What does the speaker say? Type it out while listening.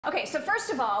Okay, so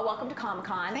first of all, welcome to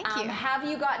Comic-Con. Thank you. Have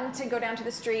you gotten to go down to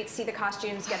the streets, see the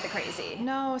costumes, get the crazy?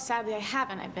 No, sadly I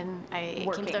haven't. I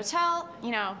came to the hotel,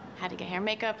 you know, had to get hair and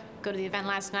makeup, go to the event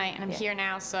last night, and I'm here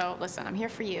now, so listen, I'm here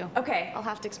for you. Okay. I'll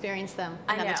have to experience them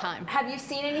another time. Have you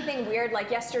seen anything weird?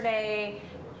 Like yesterday,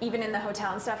 even in the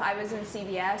hotel and stuff, I was in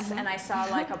CVS and I saw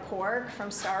like a porg from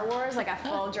Star Wars, like a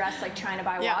full dress, like trying to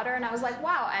buy water, and I was like,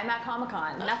 wow, I'm at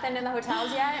Comic-Con. Nothing in the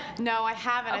hotels yet? No, I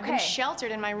haven't. Okay. I've been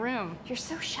sheltered in my room. You're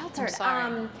so sheltered. I'm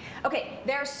sorry. Okay,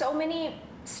 there are so many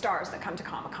stars that come to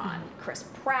Comic-Con. Chris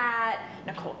Pratt,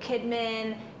 Nicole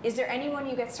Kidman. Is there anyone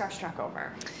you get starstruck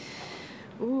over?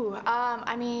 Ooh,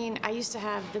 I mean, I used to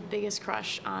have the biggest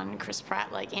crush on Chris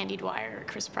Pratt, like Andy Dwyer,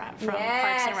 Chris Pratt from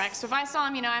Parks and Rec. So if I saw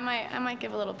him, you know, I might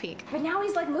give a little peek. But now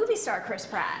he's like movie star Chris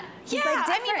Pratt. He's like different.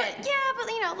 I mean,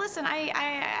 but you know, listen,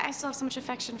 I still have so much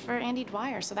affection for Andy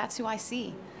Dwyer, so that's who I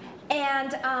see.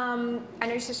 And I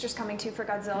know your sister's coming too for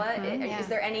Godzilla. Is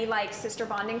there any like sister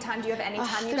bonding time? Do you have any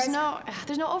time you guys?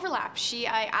 There's no overlap.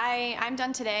 I'm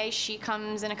done today. She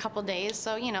comes in a couple days,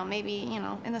 so you know, maybe, you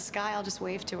know, in the sky I'll just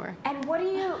wave to her. And what do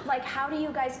you like? How do you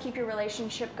guys keep your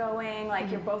relationship going?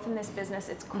 Like you're both in this business.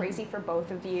 It's crazy for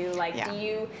both of you. Like, do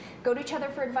you go to each other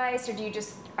for advice, or do you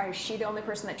just? Is she the only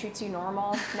person that treats you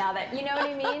normal now that you know what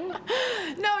I mean?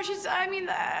 No, she's. I mean,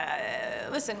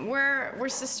 listen, we're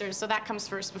sisters, so that comes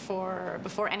first before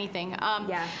anything.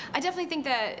 I definitely think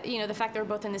that, you know, the fact that we're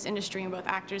both in this industry and both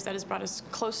actors, that has brought us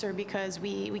closer because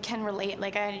we can relate.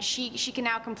 Like she can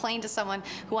now complain to someone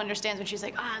who understands when she's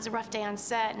like, it's a rough day on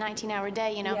set, 19-hour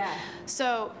day, you know.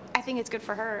 So I think it's good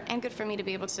for her and good for me to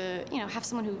be able to, you know, have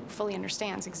someone who fully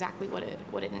understands exactly what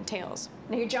it entails.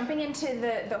 Now you're jumping into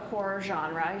the horror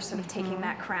genre. You're sort of taking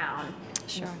that crown.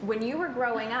 Sure. When you were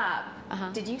growing up,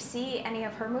 did you see any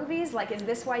of her movies? Like, is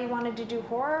this why you wanted to do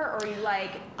horror, or are you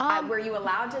like, were you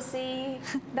allowed to see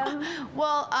them?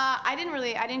 Well, I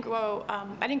didn't grow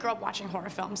up watching horror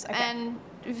films. Okay. And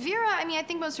Vera, I mean, I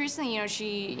think most recently,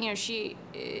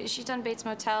 she's done Bates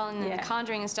Motel and The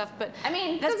Conjuring and stuff. But I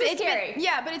mean, that's scary.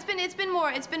 But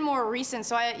it's been more recent.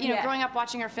 So growing up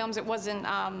watching her films, it wasn't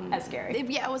as scary.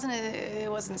 It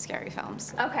wasn't scary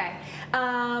films. Okay.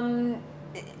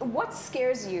 What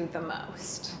scares you the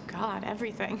most? God,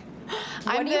 everything.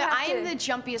 I am the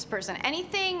jumpiest person.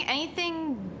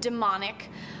 Anything demonic.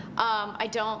 I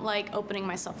don't like opening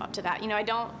myself up to that. You know, I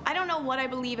don't know what I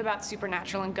believe about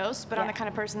supernatural and ghosts, but I'm the kind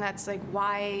of person that's like,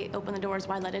 why open the doors?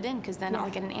 Why let it in? Because then I'll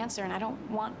get an answer, and I don't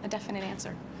want a definite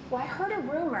answer. Well, I heard a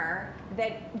rumor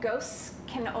that ghosts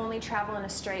can only travel in a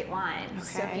straight line. Okay.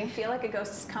 So if you feel like a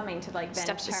ghost is coming, to like then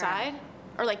steps aside,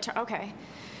 or like okay.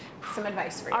 Some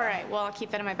advice for you. All right, well, I'll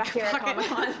keep that in my back pocket.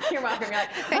 You're welcome. You're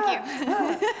like, thank you.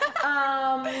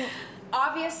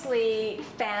 Obviously,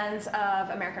 fans of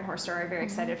American Horror Story are very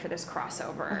excited for this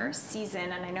crossover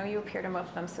season, and I know you appeared in both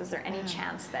of them, so is there any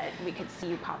chance that we could see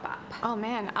you pop up? Oh,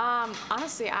 man.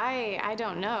 Honestly, I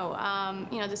don't know.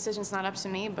 You know, the decision's not up to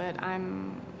me, but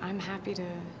I'm happy to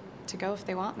go if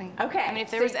they want me. Okay. I mean,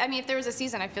 if there was a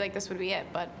season, I feel like this would be it,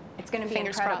 but it's going to be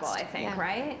incredible, I think,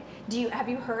 right? Have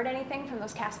you heard anything from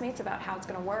those castmates about how it's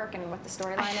going to work and what the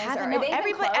storyline is? Or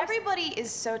everybody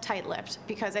is so tight-lipped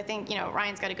because I think, you know,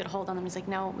 Ryan's got a good hold on them. He's like,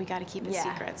 no, we got to keep it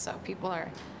secret. So people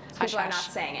are not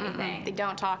saying anything. They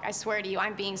don't talk. I swear to you,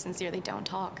 I'm being sincere. They don't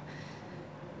talk.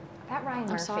 That Ryan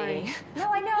Murphy. I'm sorry.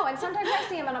 No, I know. And sometimes I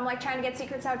see him and I'm like trying to get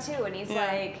secrets out too, and he's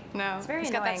like, no, it's very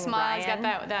he's annoying, got that smile. Ryan. He's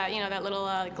got that you know, that little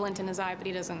glint in his eye, but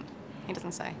he doesn't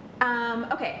say.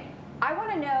 Okay, I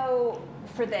want to know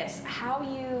for this how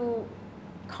you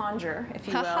conjure, if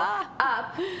you will,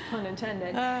 up, pun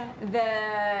intended,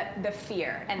 the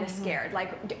fear and the scared.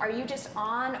 Like, are you just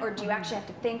on, or do you actually have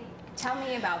to think? Tell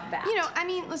me about that. You know, I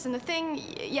mean, listen, the thing,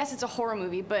 yes, it's a horror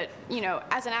movie, but, you know,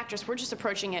 as an actress, we're just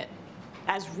approaching it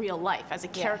as real life, as a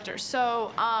character.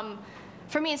 So,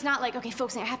 for me, it's not like, okay,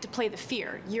 focusing, I have to play the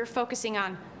fear. You're focusing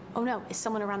on, oh no, is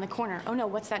someone around the corner? Oh no,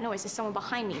 what's that noise? Is someone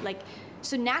behind me? Like,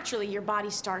 so naturally, your body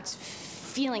starts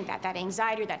feeling that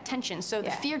anxiety or that tension. So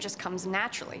the fear just comes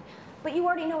naturally. But you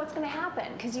already know what's going to happen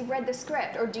because you've read the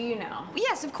script, or do you know?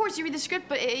 Yes, of course, you read the script,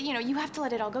 but you know, you have to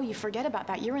let it all go. You forget about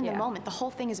that. You're in the moment. The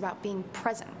whole thing is about being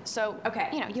present. So,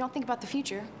 you know, you don't think about the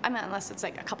future. I mean, unless it's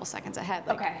like a couple seconds ahead.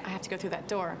 Like, I have to go through that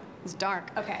door. It's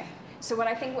dark. Okay. So what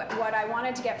I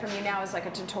wanted to get from you now is like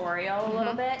a tutorial a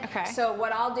little bit. Okay. So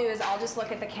what I'll do is I'll just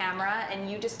look at the camera and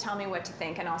you just tell me what to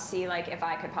think, and I'll see like if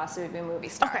I could possibly be a movie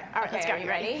star. Okay. All right. Let's go. Are you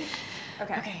ready?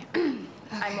 Okay.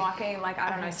 I'm walking like, I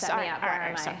don't know, set me up.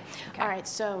 All right.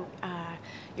 So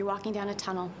you're walking down a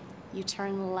tunnel. You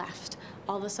turn left.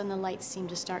 All of a sudden, the lights seem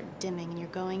to start dimming, and you're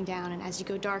going down. And as you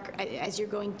go dark, as you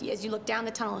look down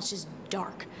the tunnel, it's just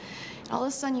dark. and all of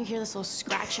a sudden you hear this little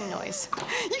scratching noise.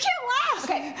 You can't laugh!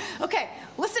 Okay. Okay,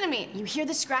 listen to me. You hear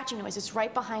the scratching noise. It's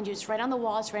right behind you. It's right on the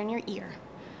wall. It's right in your ear.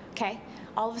 Okay?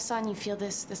 All of a sudden you feel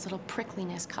this little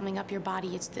prickliness coming up your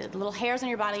body. It's the little hairs on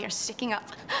your body are sticking up.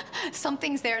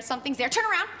 Something's there. Something's there. Turn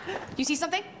around. You see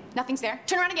something? Nothing's there.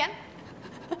 Turn around again.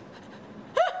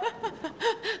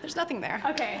 There's nothing there.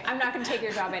 Okay, I'm not going to take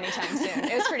your job anytime soon.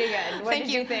 It was pretty good. What did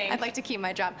you think? I'd like to keep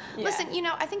my job. Yeah. Listen, you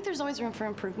know, I think there's always room for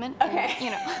improvement. Okay. And,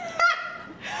 you know.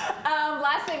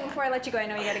 Last thing before I let you go, I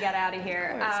know you got to get out of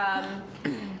here.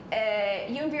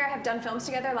 You and Vera have done films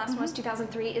together. Last one was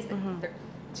 2003. Is the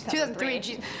 2003.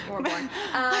 Geez. You were born.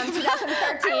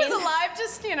 2013. I was alive.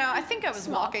 Just, you know, I think I was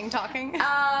walking, talking.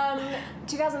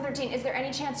 2013. Is there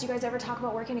any chance you guys ever talk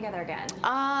about working together again?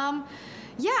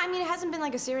 Yeah, I mean, it hasn't been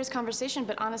like a serious conversation,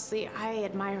 but honestly, I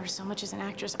admire her so much as an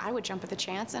actress. I would jump at the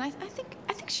chance, and I think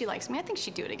she likes me. I think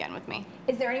she'd do it again with me.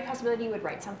 Is there any possibility you would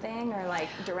write something or like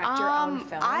direct your own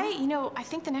film? I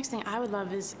think the next thing I would love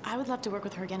to work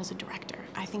with her again as a director.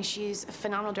 I think she's a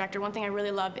phenomenal director. One thing I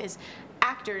really love is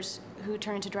actors who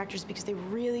turn into directors because they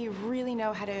really, really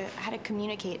know how to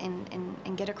communicate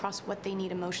and get across what they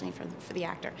need emotionally for the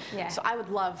actor. Yeah. So I would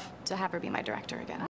love to have her be my director again.